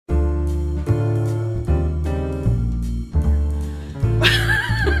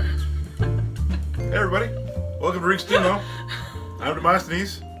Drinks Demo. I'm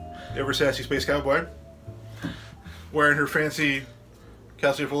Demosthenes, ever sassy space cowboy, wearing her fancy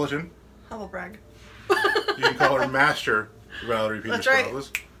calcium fullerton. Humble brag. You can call her Master Valerie Peters. That's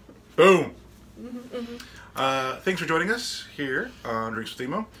right. Boom. Thanks for joining us here on Drinks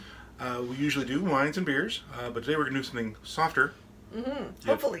Demo. We usually do wines and beers, but today we're going to do something softer.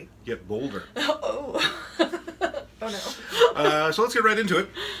 Hopefully. Yet bolder. Oh. Oh no. So let's get right into it.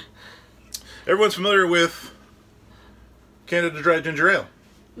 Everyone's familiar with Canada Dry Ginger Ale.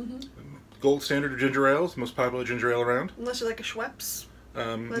 Gold standard of ginger ales, most popular ginger ale around. Unless you like a Schweppes.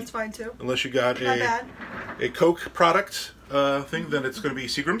 That's fine too. Unless you got Not bad. a Coke product thing, then it's going to be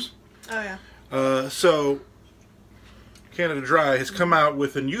Seagram's. Oh yeah. So Canada Dry has come out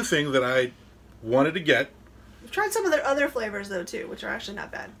with a new thing that I wanted to get. I've tried some of their other flavors though too, which are actually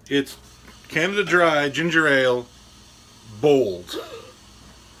not bad. It's Canada Dry Ginger Ale Bold.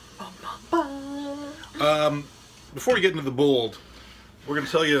 Before we get into the bold, we're going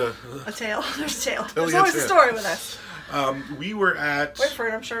to tell you a tale. There's a tale. There's always a story with us. We were at... Wait for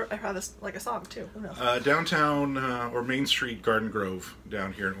it. I'm sure I have this like a song too. Who knows? Downtown or Main Street Garden Grove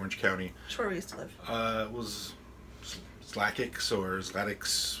down here in Orange County. That's where we used to live. It was Zlatix or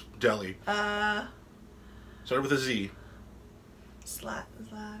Zlatix Deli. Started with a Z.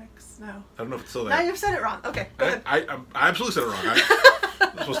 Zlatix? No. I don't know if it's still there. Now you've said it wrong. Okay, go ahead. I absolutely said it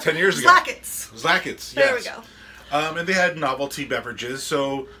wrong. This was 10 years ago. Zlatix. Zlatix, yes. There we go. And they had novelty beverages,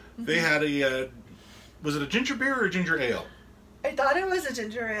 so they had a... was it a ginger beer or a ginger ale? I thought it was a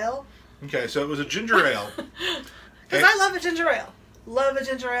ginger ale. Okay, so it was a ginger ale. Because I love a ginger ale. Love a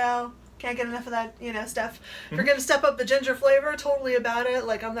ginger ale. Can't get enough of that, stuff. If you're going to step up the ginger flavor, totally about it.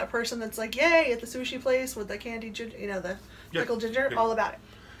 Like, I'm that person that's like, yay, at the sushi place with the candied ginger, the pickled ginger, all about it.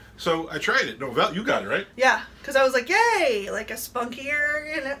 So I tried it. No, Val, you got it, right? Yeah, because I was like, yay, like a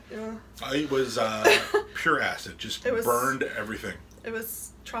spunkier, It was pure acid. Just burned everything. It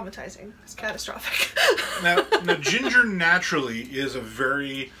was traumatizing. It's catastrophic. Now, ginger naturally is a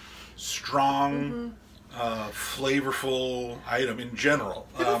very strong, flavorful item in general.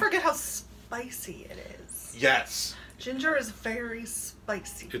 People forget how spicy it is. Yes. Ginger is very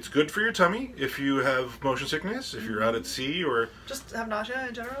spicy. It's good for your tummy if you have motion sickness, if you're out at sea, or... just have nausea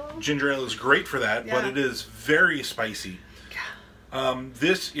in general. Ginger ale is great for that, but it is very spicy. Yeah.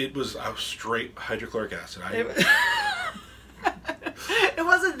 It was a straight hydrochloric acid. It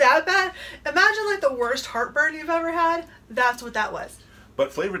wasn't that bad. Imagine like the worst heartburn you've ever had. That's what that was.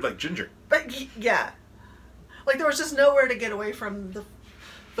 But flavored like ginger. But yeah. Like there was just nowhere to get away from the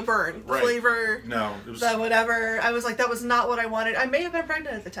burn. Right. Flavor. No. It was... the whatever. I was like, that was not what I wanted. I may have been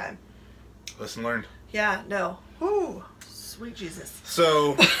pregnant at the time. Lesson learned. Yeah, no. Ooh, sweet Jesus.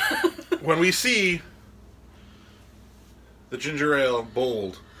 So, when we see the ginger ale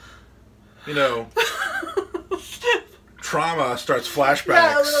bold, trauma starts flashbacks.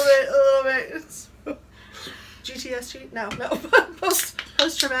 Yeah, a little bit. It's GTSG? No.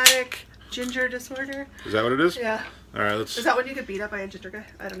 Post-traumatic ginger disorder. Is that what it is? Yeah. All right, let's... Is that when you get beat up by a ginger guy?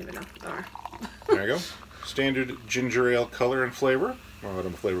 I don't even know. Right. There you go. Standard ginger ale color and flavor. Well, I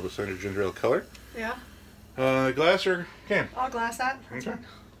don't know flavor, but standard ginger ale color. Yeah. Glass or can? I'll glass that. That's okay. fine.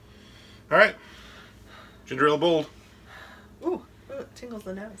 All right. Ginger ale bold. Ooh, it tingles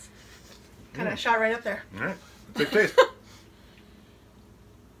the nose. Kind of shot right up there. All right. Let's take a taste.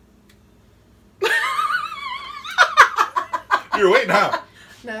 You were waiting, huh?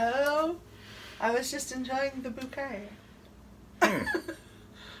 No. I was just enjoying the bouquet. Okay,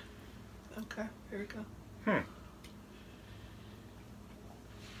 here we go.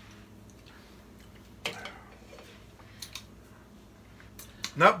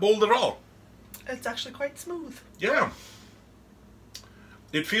 Not bold at all. It's actually quite smooth. Yeah.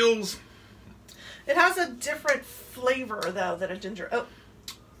 It feels... It has a different flavor, though, than a ginger... Oh.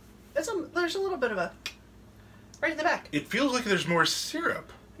 There's a little bit of a... right in the back. It feels like there's more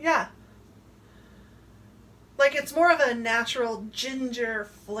syrup. Yeah. Like, it's more of a natural ginger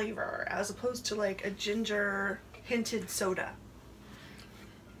flavor, as opposed to, like, a ginger hinted soda.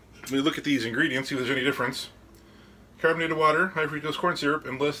 Let me look at these ingredients, see if there's any difference. Carbonated water, high fructose corn syrup,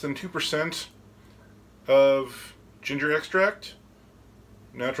 and less than 2% of ginger extract,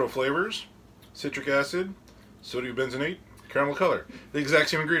 natural flavors, citric acid, sodium benzoate, caramel color. The exact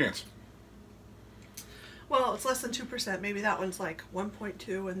same ingredients. Well, it's less than 2%. Maybe that one's like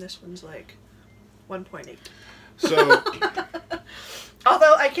 1.2 and this one's like 1.8. So...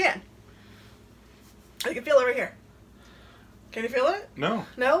 although I can feel it right here. Can you feel it? No.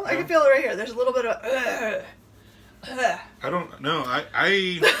 No? I can feel it right here. There's a little bit of... I don't know.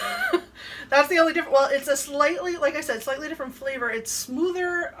 I That's the only difference. Well, it's a slightly, like I said, slightly different flavor. It's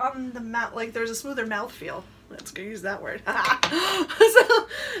smoother on the mouth. Like, there's a smoother mouthfeel. Let's go use that word. So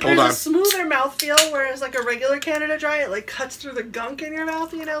there's a smoother mouthfeel, whereas like a regular Canada Dry, it like cuts through the gunk in your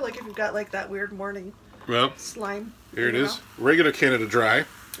mouth, you know, like if you've got like that weird morning slime. Here it is. Regular Canada Dry.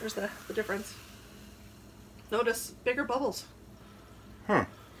 There's the difference. Notice bigger bubbles. Huh.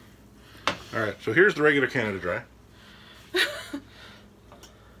 Alright, so here's the regular Canada Dry. It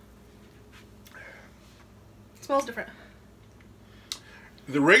smells different.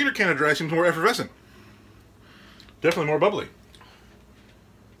 The regular Canada Dry seems more effervescent. Definitely more bubbly.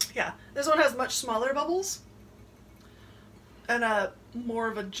 Yeah, this one has much smaller bubbles and more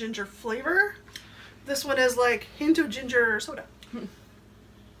of a ginger flavor. This one is like hint of ginger soda.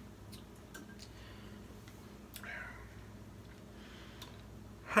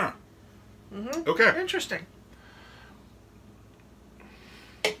 Huh. Mm-hmm. Okay. Interesting.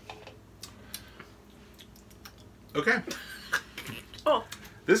 Okay. Oh.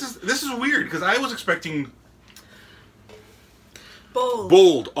 This is weird because I was expecting bold.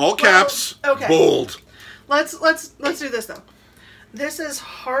 Bold. All caps. Okay. Bold. Let's do this though. This is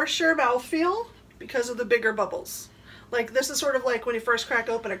harsher mouthfeel because of the bigger bubbles. Like this is sort of like when you first crack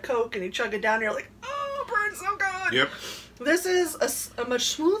open a Coke and you chug it down and you're like, oh, it burns so good. Yep. This is a much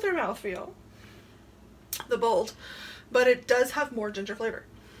smoother mouthfeel, the bold, but it does have more ginger flavor.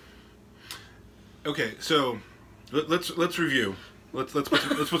 Okay, so let's review. Let's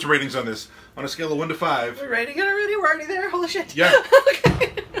put some ratings on this on a scale of 1 to 5. We're rating it already. We're already there. Holy shit. Yeah.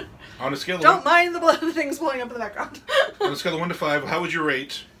 Okay. On a scale of Don't mind the things blowing up in the background. On a scale of 1 to 5, how would you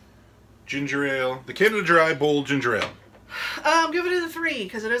rate ginger ale, the Canada Dry bold ginger ale? Give it a 3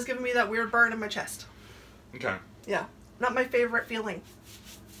 because it is giving me that weird burn in my chest. Okay. Yeah. Not my favorite feeling.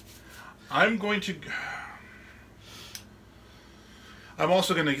 I'm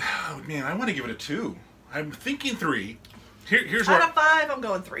also going to... Oh, man, I want to give it a 2. I'm thinking 3. Here's Out what... of 5, I'm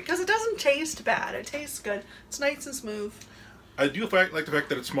going 3. Because it doesn't taste bad. It tastes good. It's nice and smooth. I do like the fact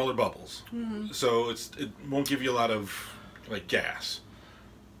that it's smaller bubbles. Mm-hmm. So it won't give you a lot of, like, gas.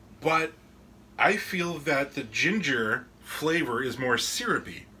 But I feel that the ginger flavor is more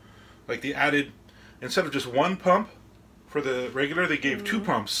syrupy. Like, they added... Instead of just 1 pump for the regular, they gave 2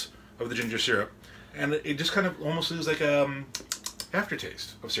 pumps of the ginger syrup. And it just kind of almost leaves like a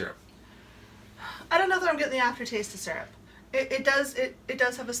aftertaste of syrup. I don't know that I'm getting the aftertaste of syrup. It does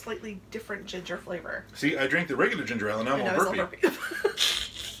have a slightly different ginger flavor. See, I drank the regular ginger ale and now I'm all burpy.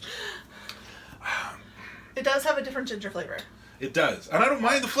 It does have a different ginger flavor. It does. And I don't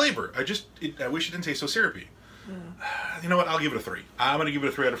mind the flavor. I wish it didn't taste so syrupy. You know what? I'll give it a 3. I'm going to give it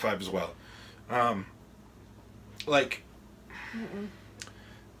a 3 out of 5 as well.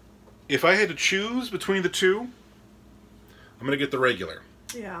 If I had to choose between the two, I'm going to get the regular.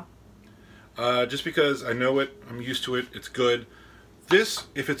 Yeah. Just because I know it, I'm used to it, it's good. This,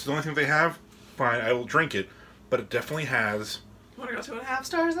 if it's the only thing they have, fine, I will drink it. But it definitely has... Want to go 2.5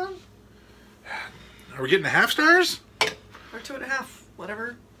 stars then? Are we getting 1/2 stars? Or 2.5,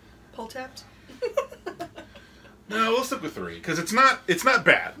 whatever. Pull tapped. No, we'll stick with 3 because it's not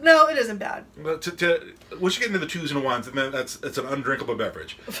bad. No, it isn't bad. But once you get into the 2s and 1s, and then it's an undrinkable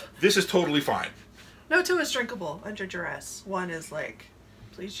beverage. This is totally fine. No, 2 is drinkable under duress. 1 is like,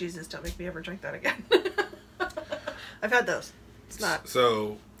 please Jesus, don't make me ever drink that again. I've had those. It's not.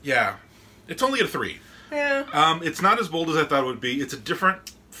 So yeah, it's only at a 3. Yeah. It's not as bold as I thought it would be. It's a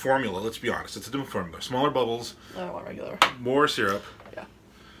different formula. Let's be honest. It's a different formula. Smaller bubbles. I don't want regular. More syrup. Yeah.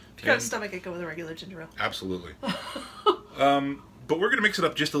 If you got a stomach ache, go with a regular ginger ale. Absolutely. But we're gonna mix it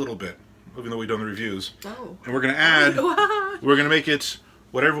up just a little bit, even though we've done the reviews. Oh. And we're gonna add. We're gonna make it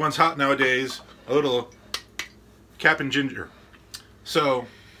what everyone's hot nowadays. A little Cap'n Ginger. So.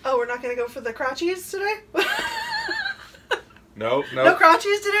 Oh, we're not gonna go for the crotchies today. No. No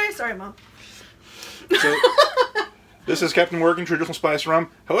crotchies today. Sorry, Mom. So, this is Captain Morgan Traditional Spice Rum.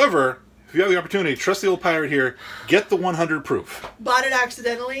 However, if you have the opportunity, trust the old pirate here, get the 100 proof. Bought it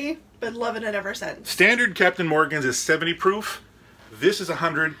accidentally, been loving it ever since. Standard Captain Morgan's is 70 proof. This is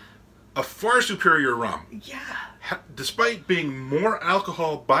 100. A far superior rum. Yeah. Despite being more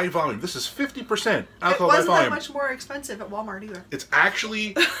alcohol by volume. This is 50% alcohol by volume. It wasn't that much more expensive at Walmart either. It's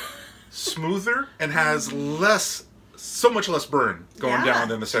actually smoother and has so much less burn going down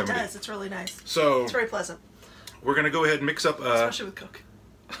than the 70. It does. It's really nice. So it's very pleasant. We're going to go ahead and mix up... especially with Coke.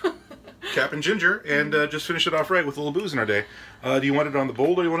 Cap'n Ginger and just finish it off right with a little booze in our day. Do you want it on the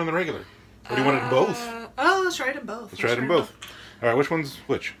bold or do you want it on the regular? Or do you want it in both? Oh, let's try it in both. Let's try it in both. All right, which one's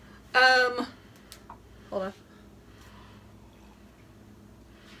which? Hold on.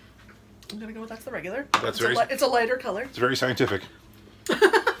 I'm gonna go with that's the regular. It's a lighter color. It's very scientific.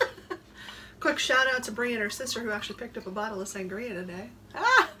 Quick shout out to Brie and her sister who actually picked up a bottle of sangria today.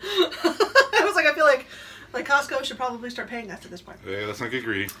 Ah! I was like, I feel like Like Costco should probably start paying us at this point. Yeah, let's not get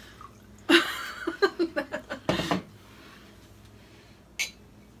greedy.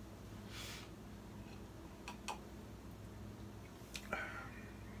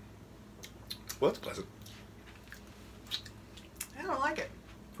 Well, that's pleasant. I don't like it.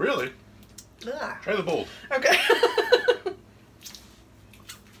 Really? Ugh. Try the bold. Okay.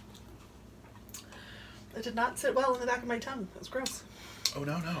 It did not sit well in the back of my tongue. It was gross. Oh,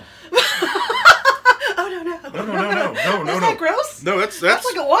 no. Oh, no. No. Is that gross? No, that's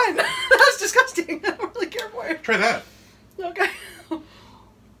like a 1. That's disgusting. I don't really care for it. Try that. Okay.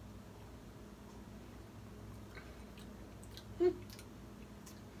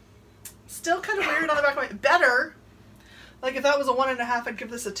 Still kind of weird on the back of my... Better. Like, if that was a 1.5, I'd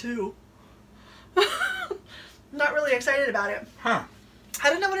give this a 2. Not really excited about it. Huh. I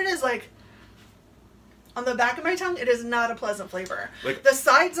don't know what it is. Like, on the back of my tongue, it is not a pleasant flavor. Like, the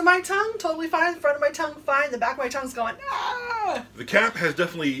sides of my tongue, totally fine. The front of my tongue, fine. The back of my tongue's going, ah! The cap has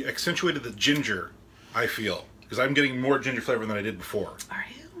definitely accentuated the ginger, I feel. Because I'm getting more ginger flavor than I did before. Are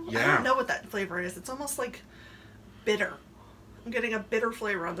you? Yeah. I don't know what that flavor is. It's almost like bitter. I'm getting a bitter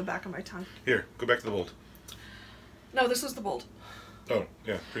flavor on the back of my tongue. Here, go back to the bold. No, this was the bold. Oh,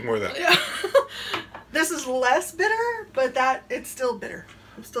 yeah. Drink more of that. Yeah. This is less bitter, but it's still bitter.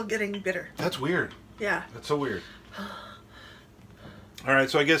 I'm still getting bitter. That's weird. Yeah. That's so weird. All right,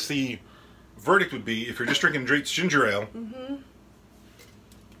 so I guess the verdict would be, if you're just drinking Drake's ginger ale... Mm-hmm.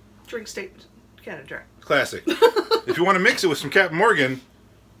 Drink state Canada Dry. Classic. If you want to mix it with some Captain Morgan,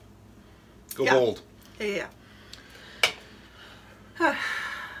 go bold. Yeah.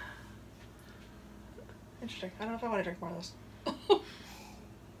 Interesting. I don't know if I want to drink more of this.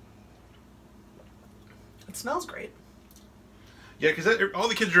 It smells great. Yeah, because all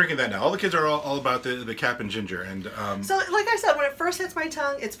the kids are drinking that now. All the kids are all about the Cap and ginger. And so, like I said, when it first hits my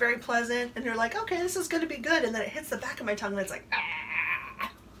tongue, it's very pleasant, and you're like, okay, this is going to be good. And then it hits the back of my tongue, and it's like,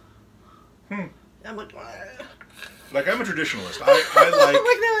 ah. I'm like, ah. Like, I'm a traditionalist. I like... I'm like,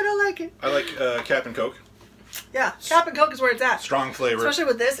 no, I don't like it. I like Cap and Coke. Yeah, Cap and Coke is where it's at. Strong flavor. Especially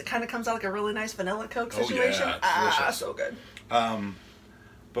with this, it kind of comes out like a really nice vanilla Coke situation. Oh, yeah, delicious. So good.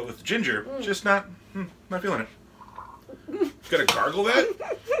 But with ginger, just not feeling it. Gotta gargle that?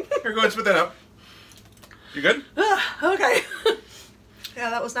 Here, go ahead and spit that out. You good? Okay. Yeah,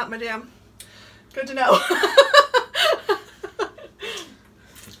 that was not my jam. Good to know.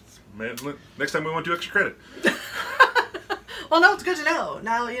 Man, next time we won't do extra credit. Well, no, it's good to know.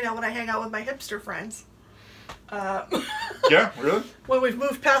 Now, you know, when I hang out with my hipster friends. Yeah, really? When we've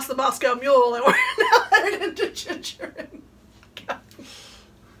moved past the Moscow Mule and we're now headed into ginger and Captain.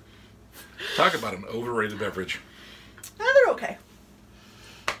 Talk about an overrated beverage. They're okay.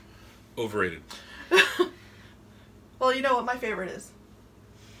 Overrated. Well, you know what my favorite is.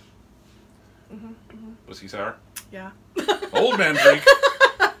 Whiskey sour? Yeah. Old man drink.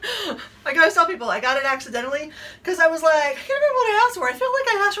 I always tell people I got it accidentally because I was like, I can't remember what I asked for. I feel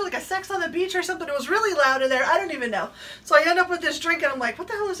like I asked for like a sex on the beach or something. It was really loud in there. I don't even know. So I end up with this drink and I'm like, what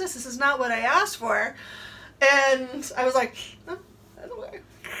the hell is this? This is not what I asked for. And I was like, oh, that's okay.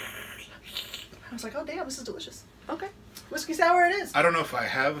 I was like, oh damn, this is delicious. Okay. Whiskey sour it is. I don't know if I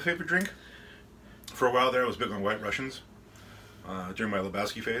have a favorite drink. For a while there, I was big on White Russians during my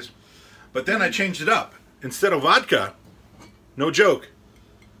Lebowski phase. But then I changed it up. Instead of vodka, no joke,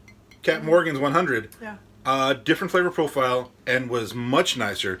 Captain Morgan's 100. Yeah. Different flavor profile and was much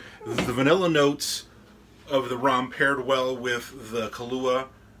nicer. The vanilla notes of the rum paired well with the Kahlua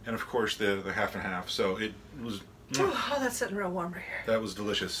and, of course, the half and half. So it was... Oh, that's sitting real warm right here. That was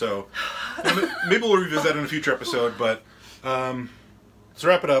delicious. So maybe we'll revisit that in a future episode. But to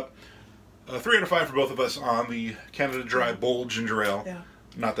wrap it up, 3 out of 5 for both of us on the Canada Dry Bold Ginger Ale. Yeah.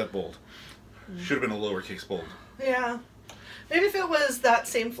 Not that bold. Should have been a lowercase bold. Yeah. Maybe if it was that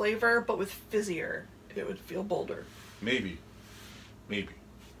same flavor, but with fizzier, it would feel bolder. Maybe. Maybe.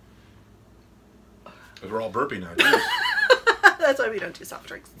 Because we're all burping now. Jeez. That's why we don't do soft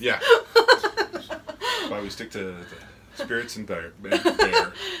drinks. Yeah. That's why we stick to spirits and beer.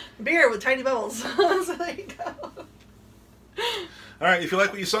 Beer with tiny bubbles. So there you go. All right, if you like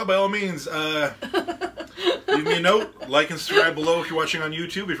what you saw, by all means, leave me a note. Like and subscribe below if you're watching on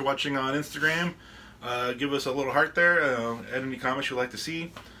YouTube. If you're watching on Instagram, give us a little heart there. Add any comments you'd like to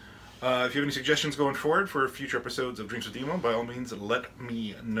see. If you have any suggestions going forward for future episodes of Drinks with Demo, by all means, let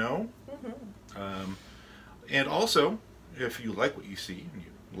me know. And also, if you like what you see, and you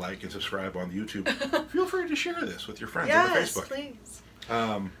like and subscribe on the YouTube, feel free to share this with your friends on Facebook. Please.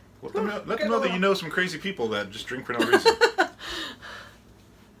 Let them know that you know some crazy people that just drink for no reason.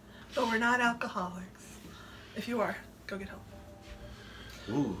 But we're not alcoholics. If you are, go get help.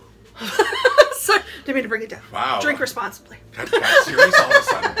 Ooh. Sorry, didn't mean to bring it down. Wow. Drink responsibly. Got serious all of a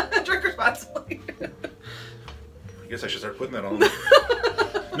sudden. Drink responsibly. I guess I should start putting that on.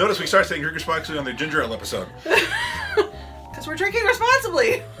 Notice we start saying drink responsibly on the ginger ale episode. Because we're drinking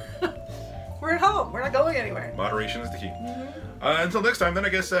responsibly. We're at home. We're not going anywhere. Moderation is the key. Until next time, then, I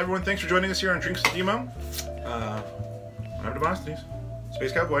guess everyone, thanks for joining us here on Drinks with Demo. I'm Demosthenes,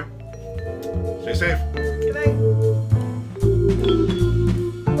 Space Cowboy. Stay safe. Good night.